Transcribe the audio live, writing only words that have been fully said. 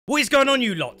What is going on,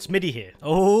 you lots? Midi here.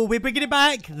 Oh, we're bringing it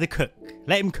back. The Cook.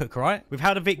 Let him cook, right? With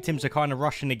how the victims are kind of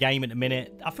rushing the game at the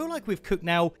minute, I feel like with Cook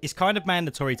now, it's kind of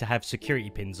mandatory to have security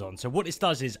pins on. So what this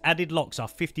does is added locks are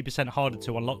 50% harder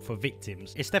to unlock for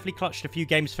victims. It's definitely clutched a few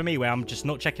games for me where I'm just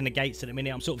not checking the gates at the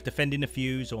minute. I'm sort of defending the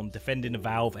fuse or I'm defending the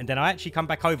valve. And then I actually come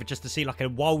back over just to see like a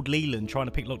wild Leland trying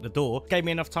to pick lock the door. Gave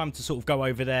me enough time to sort of go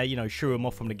over there, you know, shoo them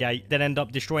off from the gate. Then end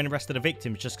up destroying the rest of the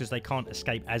victims just because they can't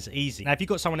escape as easy. Now, if you've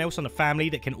got someone else on the family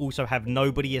that can also have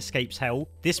nobody escapes hell,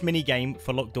 this mini game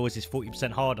for locked doors is 40%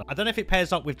 harder. I don't know if it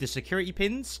pairs up with the security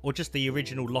pins or just the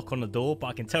original lock on the door, but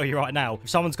I can tell you right now, if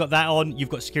someone's got that on, you've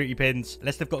got security pins.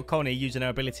 Unless they've got Connie using her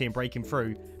ability and breaking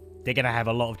through, they're going to have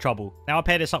a lot of trouble. Now, I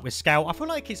pair this up with Scout. I feel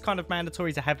like it's kind of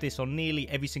mandatory to have this on nearly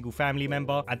every single family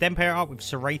member. I then pair it up with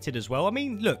Serrated as well. I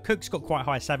mean, look, Cook's got quite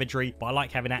high savagery, but I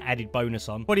like having that added bonus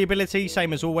on. Body ability,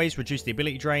 same as always, reduce the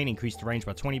ability drain, increase the range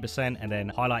by 20%, and then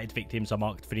highlighted victims are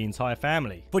marked for the entire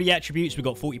family. For the attributes, we've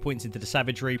got 40 points into the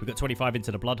savagery, we've got 25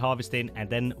 into the blood harvesting, and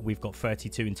then we've got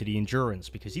 32 into the endurance,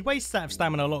 because he wastes out of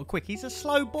stamina a lot quick. He's a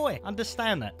slow boy.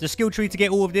 Understand that. The skill tree to get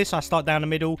all of this, I start down the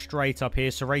middle, straight up here.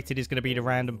 Serrated is going to be the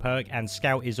random perk, and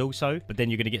Scout is also, but then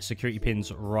you're going to get security pins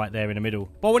right there in the middle.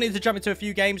 But I wanted to jump into a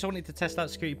few games. I wanted to test out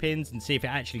security pins and see if it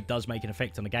actually does make an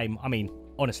effect on the game. I mean,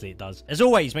 honestly, it does. As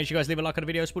always, make sure you guys leave a like on the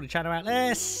video, support the channel out.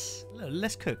 Let's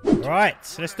cook. All right,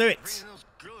 let's do it.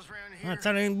 I'm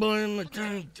telling you, boy,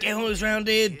 get on this round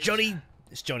here, Johnny.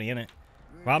 It's Johnny, isn't it?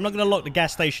 Right, I'm not going to lock the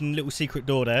gas station little secret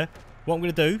door there. What I'm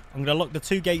going to do, I'm going to lock the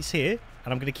two gates here,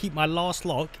 and I'm going to keep my last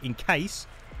lock in case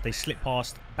they slip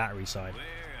past battery side.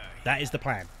 That is the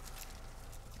plan.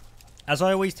 As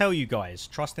I always tell you guys,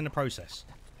 trust in the process.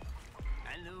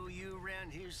 I know you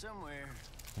around here somewhere.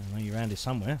 I know you're around here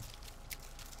somewhere.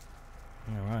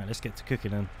 Alright, let's get to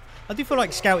cooking then. I do feel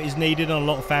like Scout is needed on a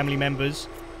lot of family members.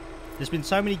 There's been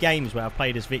so many games where I've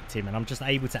played as victim and I'm just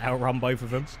able to outrun both of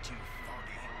them.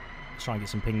 Let's try and get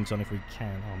some pings on if we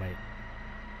can. Oh, mate.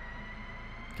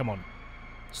 Come on.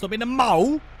 Stop being a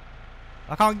mole!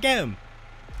 I can't get him.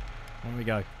 There we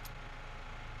go.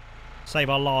 Save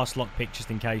our last lockpick just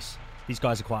in case. These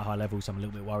guys are quite high level, so I'm a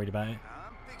little bit worried about it.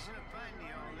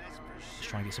 Let's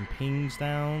try and get some pings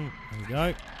down. There we go.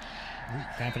 Ooh,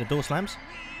 going for the door slams.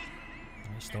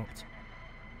 Oh, he stopped.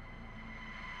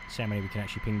 See how many we can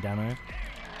actually ping down here.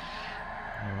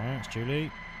 Alright, it's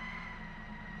Julie.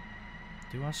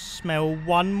 Do I smell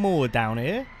one more down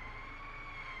here?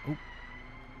 Ooh.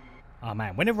 Oh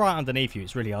man, when they're right underneath you,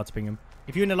 it's really hard to ping them.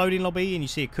 If you're in the loading lobby and you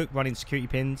see a Cook running security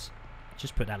pins,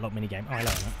 just put that lock mini game. Oh,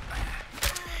 hello, mate.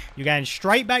 You're going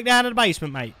straight back down to the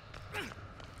basement, mate.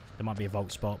 There might be a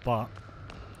vault spot, but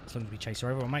as long as we chase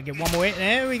her over, I might get one more hit.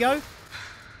 There we go.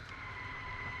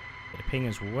 Get a ping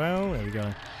as well. There we go.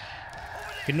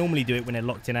 You can normally do it when they're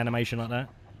locked in animation like that.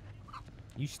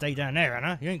 You stay down there,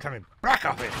 Anna. You ain't coming back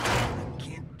up here.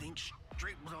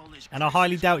 And I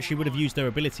highly doubt she would have used her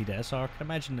ability there, so I can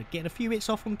imagine that getting a few hits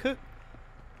off on Cook.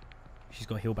 She's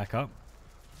got to heal back up.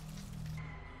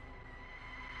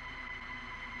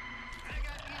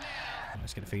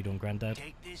 Let's get a feed on Grandad.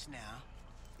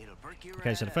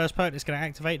 Okay, so the first perk that's going to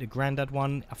activate, the Grandad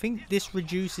one. I think this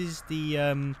reduces the,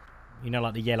 you know,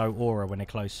 like the yellow aura when they're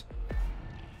close.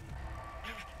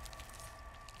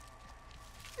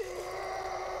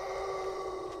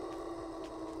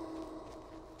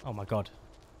 Oh my god.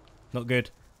 Not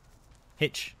good.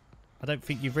 Hitch. I don't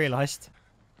think you've realised.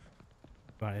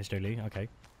 Right, there's Dooley. Okay.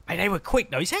 Hey, they were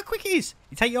quick though. You see how quick it is?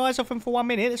 You take your eyes off them for 1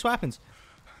 minute, that's what happens.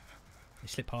 They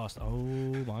slip past. Oh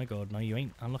my god. No, you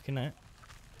ain't unlocking that.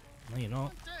 No, you're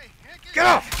not. Get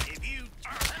off!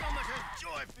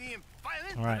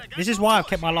 Alright. This is why I've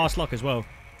kept my last lock as well.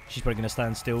 She's probably going to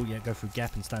stand still. Yeah, go through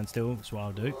gap and stand still. That's what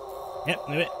I'll do. Yep,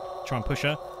 do it. Try and push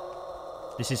her.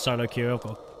 This is solo queue. I've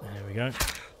got... There we go.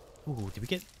 Ooh, did we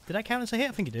get... Did that count as a hit?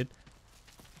 I think it did.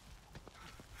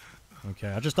 Okay,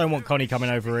 I just don't want Connie coming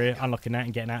over here, unlocking that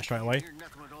and getting out straight away. So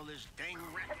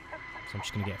I'm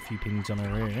just going to get a few pings on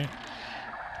her here.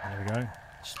 There we go.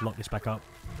 Just lock this back up.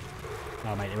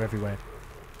 Oh, mate, they're everywhere.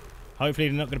 Hopefully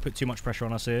they're not going to put too much pressure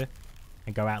on us here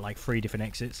and go out like 3 different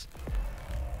exits.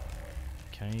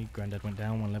 Okay, Grandad went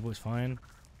down 1 level. It's fine.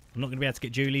 I'm not going to be able to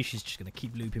get Julie. She's just going to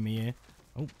keep looping me here.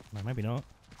 Oh, no, maybe not.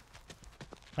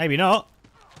 Maybe not.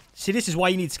 See, this is why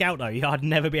you need Scout, though. I'd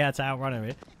never be able to outrun her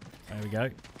here. There we go.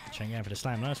 Checking out for the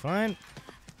slam. That's fine.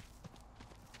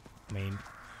 I mean...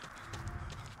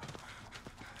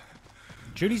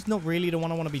 Julie's not really the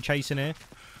one I want to be chasing here.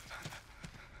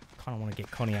 Kind of want to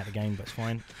get Connie out of the game, but it's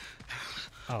fine.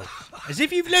 Oh. As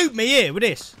if you've looped me here with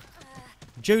this.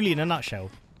 Julie in a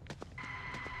nutshell.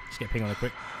 Let's get a ping on her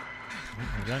quick. Oh,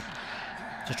 there we go.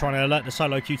 Just trying to alert the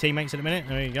solo queue teammates at the minute.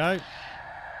 There you go.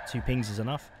 2 pings is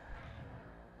enough.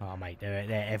 Oh, mate,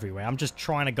 they're everywhere. I'm just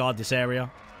trying to guard this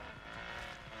area.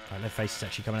 Right, left face is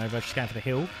actually coming over. She's going for the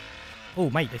hill. Oh,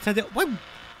 mate, they turned it... Whoa!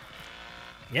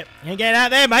 Yep, you ain't getting out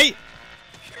there, mate.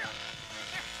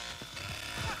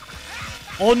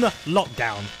 On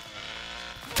lockdown.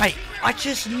 Mate, I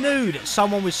just knew that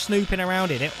someone was snooping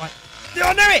around in it. I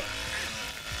knew it!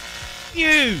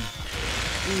 You!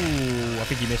 Ooh, I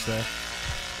think he missed there.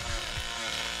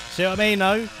 See what I mean,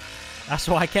 though? That's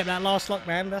why I kept that last lock,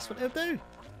 man. That's what they'll do.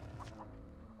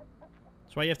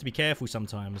 That's why you have to be careful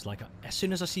sometimes. Like, as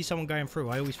soon as I see someone going through,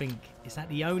 I always think, is that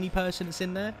the only person that's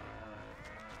in there?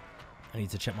 I need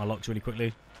to check my locks really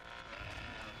quickly.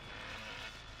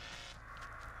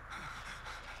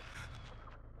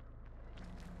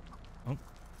 Oh.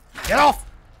 Get off!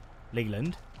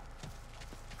 Leland.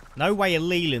 No way a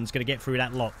Leland's going to get through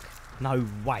that lock. No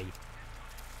way.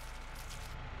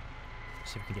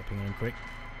 See if we can get pinging in quick.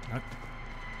 No.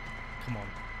 Come on.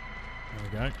 There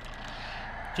we go.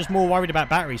 Just more worried about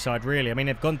battery side, really. I mean,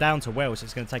 they've gone down to well, so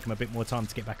it's going to take them a bit more time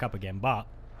to get back up again. But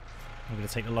I'm going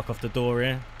to take the lock off the door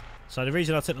here. So the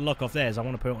reason I took the lock off there is I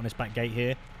want to put it on this back gate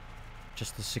here.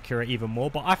 Just to secure it even more.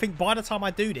 But I think by the time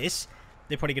I do this,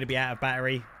 they're probably going to be out of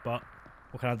battery. But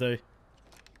what can I do?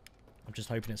 I'm just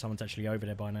hoping that someone's actually over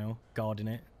there by now, guarding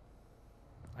it.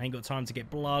 I ain't got time to get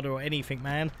blood or anything,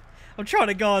 man. I'm trying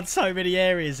to guard so many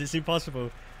areas, it's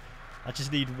impossible. I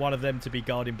just need one of them to be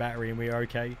guarding battery and we're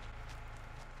okay.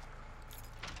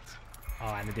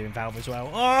 Oh, and they're doing valve as well.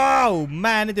 Oh,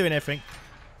 man, they're doing everything.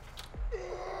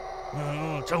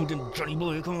 Oh, told them, Johnny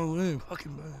boy, come on, fuck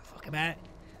him out.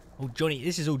 Oh, Johnny,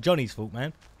 this is all Johnny's fault,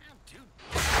 man.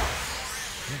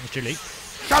 Julie,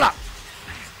 shut up!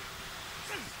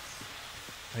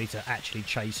 I need to actually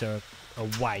chase her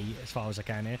away as far as I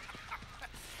can here.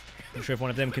 Not sure if one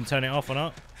of them can turn it off or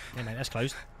not. Yeah, mate, that's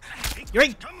closed.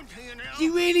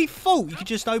 You really thought you could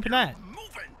just open that?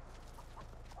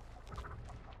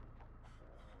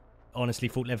 Honestly,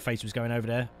 thought Leatherface was going over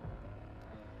there.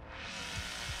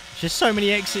 There's just so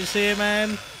many exits here,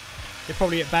 man. They're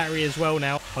probably at battery as well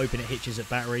now. Hoping it hitches at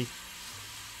battery.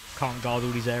 Can't guard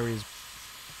all these areas.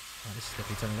 Oh, this is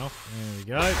definitely turning off. There we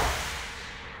go.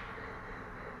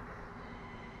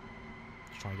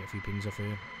 Try and get a few pings off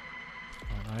here.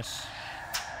 Oh, nice.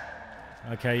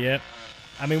 Okay, yeah.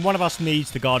 I mean, one of us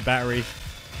needs to guard battery.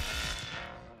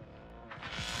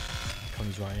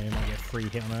 Connie's right here. Might get a free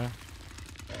hit on her.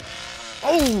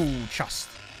 Oh, trust.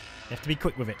 You have to be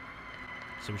quick with it.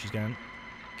 See where she's going.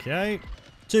 Okay.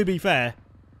 To be fair,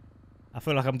 I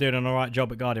feel like I'm doing an alright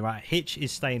job at guarding. Right, Hitch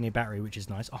is staying near battery, which is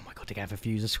nice. Oh my god, they have a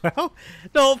fuse as well.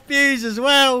 Not fuse as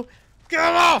well. Get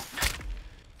off!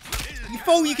 You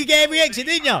thought you could get every exit,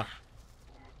 didn't you?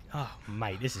 Oh,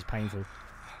 mate, this is painful.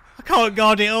 I can't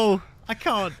guard it all. I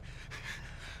can't.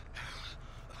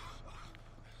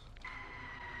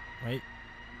 Wait.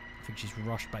 I think she's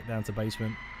rushed back down to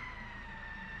basement.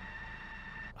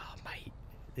 Oh, mate.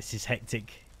 This is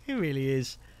hectic. It really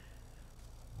is.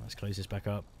 Let's close this back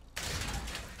up.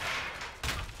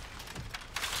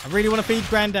 I really want to feed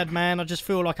Grandad, man. I just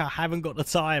feel like I haven't got the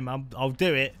time. I'll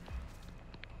do it.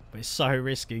 But it's so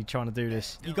risky trying to do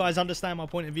this. You guys understand my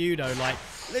point of view, though? Like,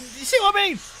 you see what I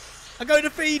mean? I go to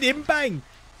feed him, bang.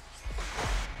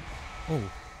 Oh.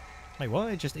 Wait,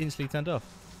 what? It just instantly turned off.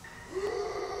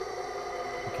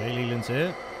 Okay, Leland's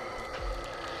here.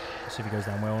 Let's see if he goes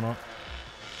down well or not.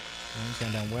 Oh, he's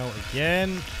going down well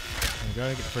again. There we go,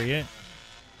 get the free hit.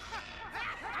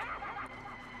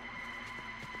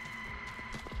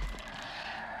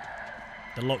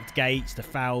 The locked gates, the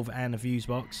valve, and the fuse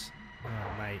box.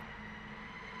 Oh, mate.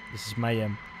 This is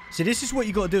mayhem. So this is what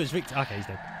you got to do as victim. Okay, he's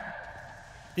dead.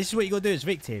 This is what you got to do as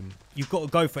victim. You've got to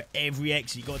go for every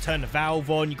exit. You've got to turn the valve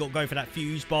on. You've got to go for that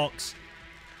fuse box.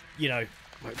 You know.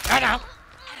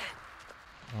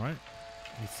 Alright.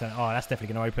 Oh, that's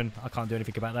definitely going to open. I can't do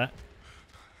anything about that.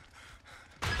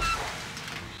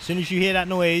 As soon as you hear that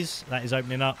noise, that is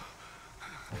opening up.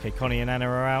 Okay, Connie and Anna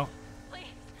are out.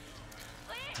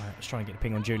 Alright, let's try and get the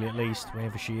ping on Julie at least,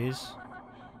 wherever she is.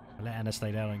 I'll let Anna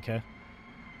stay there, I don't care.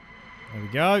 There we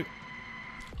go.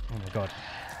 Oh my god.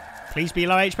 Please be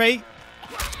low HP.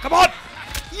 Come on!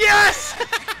 Yes!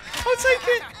 I'll take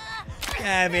it! Get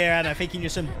out of here, Anna, thinking you're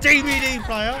some DVD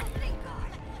player.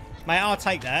 Mate, I'll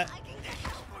take that.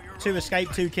 2 escape,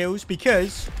 2 kills,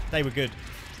 because they were good.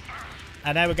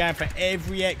 And they were going for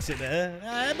every exit there.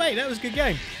 Mate, that was a good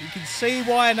game. You can see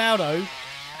why now, though,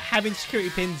 having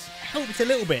security pins helped a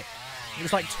little bit. It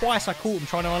was like twice I caught him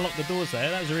trying to unlock the doors there.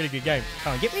 That was a really good game.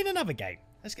 Come on, get me in another game.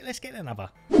 Let's get another.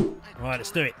 Alright,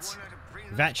 let's do it.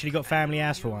 We've actually got Family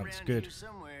House for once. Good.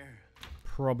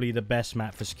 Probably the best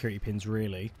map for security pins,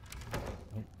 really.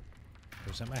 Oh,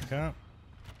 Close that back up.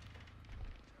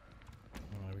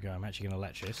 Oh, there we go. I'm actually going to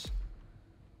latch this.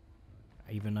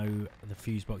 Even though the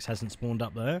fuse box hasn't spawned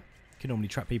up there. Can normally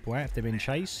trap people out if they've been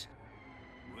chased.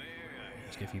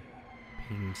 Let's get a few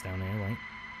pings down here, right?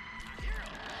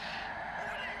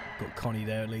 Got Connie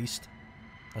there at least.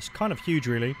 That's kind of huge,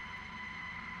 really.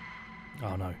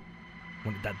 Oh no.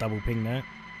 Wanted that double ping there.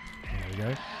 There we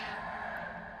go.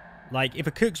 Like, if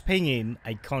a cook's pinging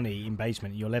a Connie in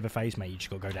basement, your Leatherface, mate, you just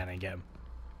got to go down there and get him.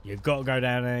 You've got to go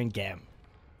down there and get him.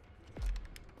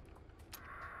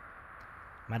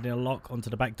 I'm adding a lock onto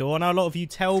the back door. I know a lot of you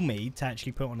tell me to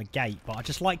actually put on a gate, but I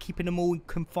just like keeping them all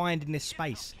confined in this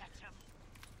space.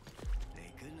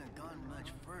 They couldn't have gone much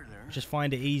further. I just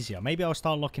find it easier. Maybe I'll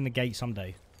start locking the gate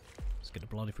someday. Let's get the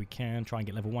blood if we can. Try and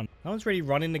get level 1. No one's really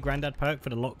running the Grandad perk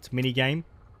for the locked mini game.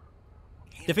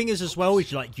 The thing is as well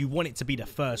is like you want it to be the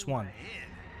first one.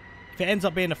 If it ends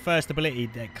up being the first ability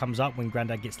that comes up when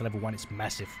Grandad gets to level 1, it's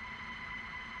massive.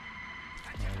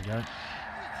 There we go.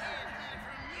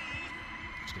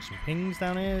 Let's get some pings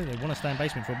down here. They want to stay in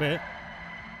basement for a bit.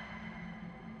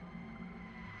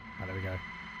 Oh, there we go.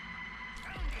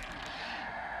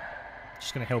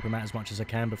 Just going to help him out as much as I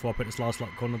can before I put this last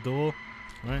lock on the door.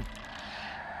 Right.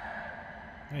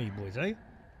 There you boys, eh?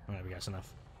 Oh, there we go. That's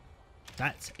enough.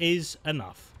 That is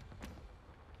enough.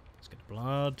 Let's get the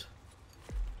blood.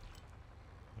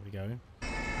 There we go.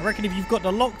 I reckon if you've got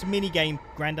the locked minigame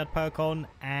Grandad perk on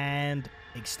and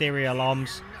exterior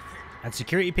alarms and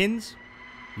security pins,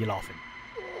 you're laughing.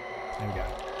 There we go.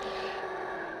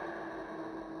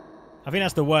 I think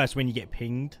that's the worst when you get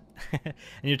pinged and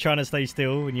you're trying to stay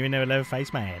still and you're in there with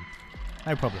Leatherface, man.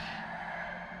 No problem.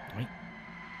 Right.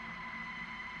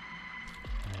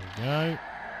 There we go.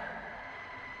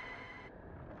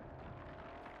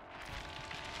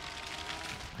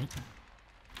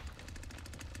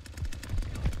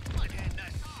 What in the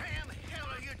Sam hell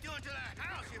are you doing to the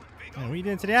house, you big What are you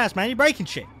doing to the house, man? You're breaking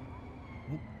shit.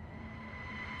 Ooh.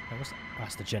 Oh, what's that?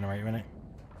 That's the generator, isn't it?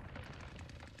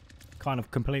 Kind of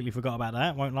completely forgot about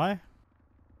that, won't lie.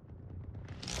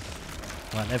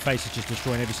 Right, their face is just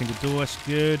destroying every single door. That's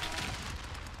good.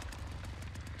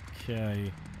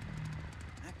 Okay.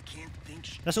 I can't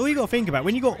think. That's all you got to think about.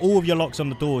 When you got all of your locks on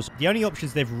the doors, the only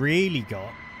options they've really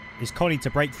got is Connie to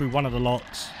break through one of the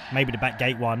locks, maybe the back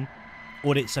gate one,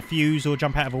 or it's a fuse or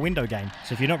jump out of a window game.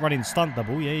 So if you're not running stunt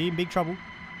double, yeah, you're in big trouble.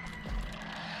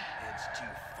 It's too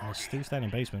And they're still staying in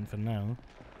basement for now.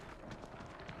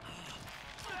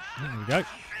 There we go.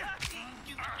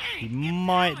 He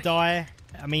might die.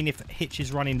 I mean, if Hitch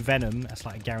is running Venom, that's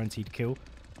like a guaranteed kill.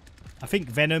 I think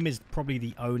Venom is probably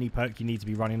the only perk you need to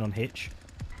be running on Hitch.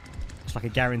 It's like a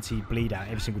guaranteed bleed out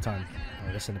every single time.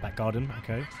 Oh, that's in the back garden.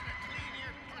 Okay.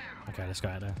 Okay, let's go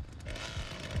out there.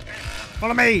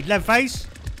 Follow me, Leatherface.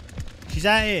 She's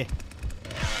out here.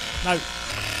 No.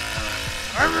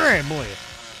 Over here, boy.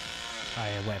 Oh,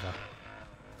 yeah, whatever.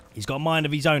 He's got a mind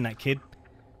of his own, that kid.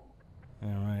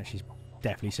 Alright, she's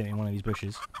definitely sitting in one of these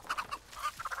bushes.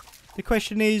 The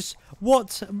question is,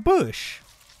 what bush?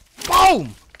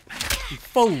 Boom! He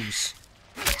falls.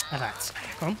 Have that.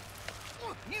 Come on.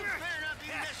 You better not be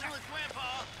messing with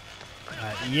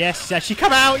Grandpa. Yes, has she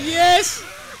come out? Yes!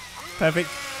 Perfect.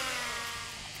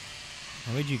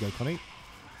 Now, where'd you go, Connie?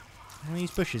 One of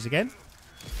these bushes again?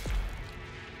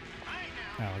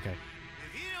 Oh, okay.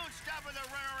 If you don't stop with the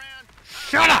runaround,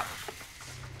 Shut up!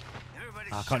 everybody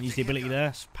I can't use the ability there.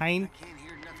 It's pain. can't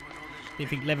hear nothing with all this. Didn't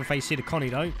think Leatherface hit a Connie,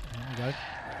 though. There we go.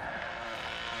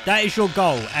 That is your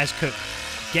goal as Cook.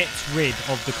 Get rid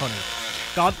of the Connie.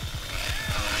 God. Ooh.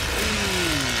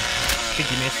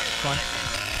 Think you missed. Fine.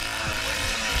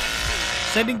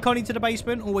 Sending Connie to the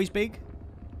basement, always big.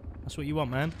 That's what you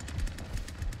want, man.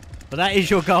 But that is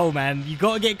your goal, man. You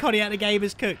got to get Connie out of the game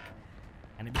as Cook.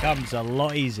 And it becomes a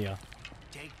lot easier.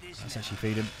 Take this. Let's actually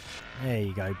feed him. There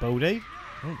you go, Baldy.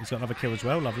 Oh, he's got another kill as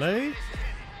well. Lovely.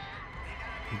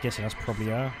 I'm guessing that's probably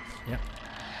her. Yep.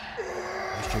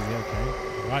 That's Julie,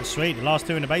 okay. Right, sweet. The last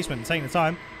two in the basement. Taking the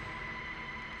time.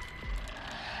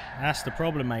 That's the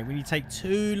problem, mate. When you take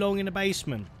too long in the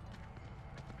basement,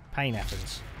 pain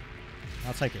happens.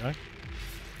 I'll take it, though.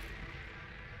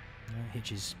 Yeah,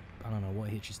 Hitch is... I don't know what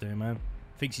Hitch is doing, man.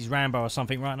 Thinks he's Rambo or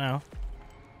something right now.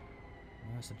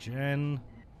 That's the gen.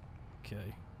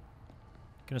 Okay.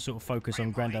 Gonna sort of focus on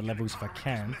Grandad levels if I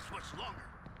can.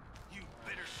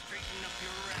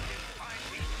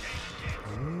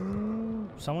 Ooh,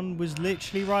 someone was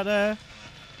literally right there.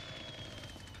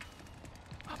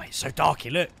 Oh, mate, it's so dark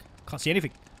here, look. Can't see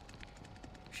anything.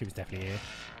 She was definitely here.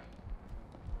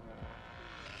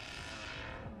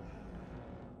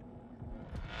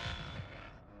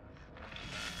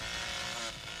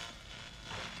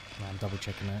 I'm double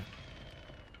checking that.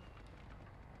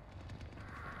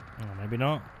 Oh, maybe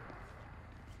not.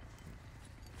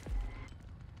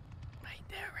 Mate,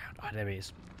 they're around. Oh, there he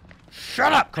is.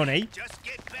 Shut up, Connie! Just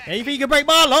get back. Yeah, you think you can break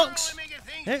my locks? Making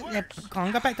things Yeah, yeah, worse. come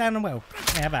on, go back down the well.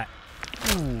 Yeah, have that.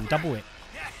 Ooh, double it.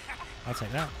 I'll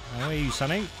take that. How are you,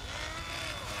 Sonny?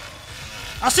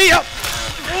 I see you!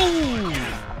 Ooh!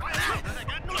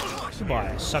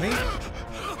 Goodbye, Sonny.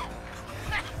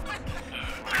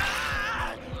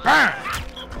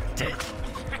 Dead.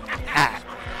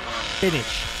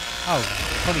 Finish.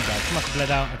 Oh, Connie died. She must have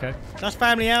bled out. Okay. That's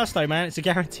family house, though, man. It's a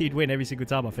guaranteed win every single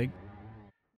time, I think.